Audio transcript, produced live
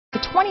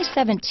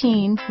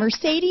2017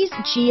 Mercedes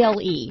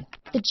GLE.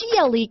 The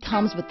GLE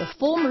comes with the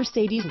full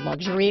Mercedes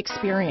luxury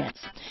experience.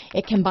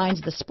 It combines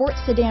the sports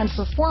sedan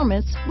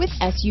performance with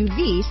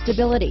SUV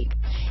stability.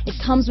 It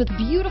comes with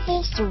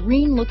beautiful,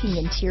 serene-looking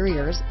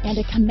interiors and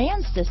a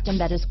command system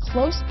that is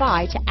close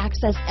by to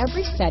access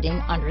every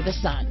setting under the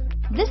sun.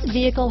 This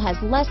vehicle has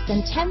less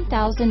than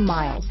 10,000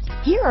 miles.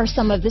 Here are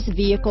some of this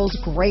vehicle's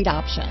great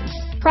options: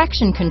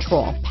 traction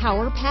control,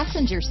 power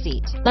passenger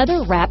seat,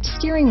 leather-wrapped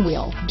steering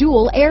wheel,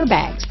 dual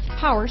airbags,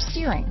 power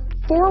steering,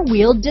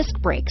 four-wheel disc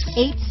brakes,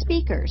 8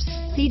 speakers,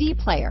 CD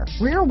player,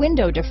 rear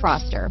window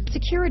defroster,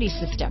 security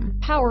system,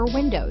 power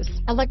windows,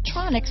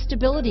 electronic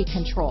stability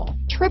control,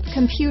 trip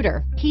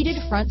computer, heated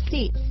front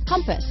seats,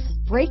 compass,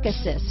 brake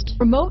assist,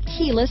 remote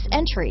keyless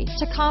entry,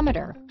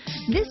 tachometer.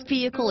 This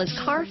vehicle is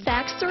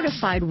Carfax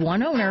certified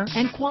one owner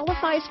and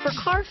qualifies for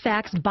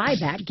Carfax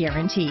buyback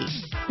guarantee.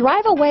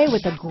 Drive away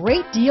with a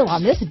great deal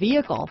on this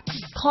vehicle.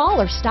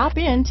 Call or stop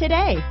in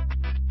today.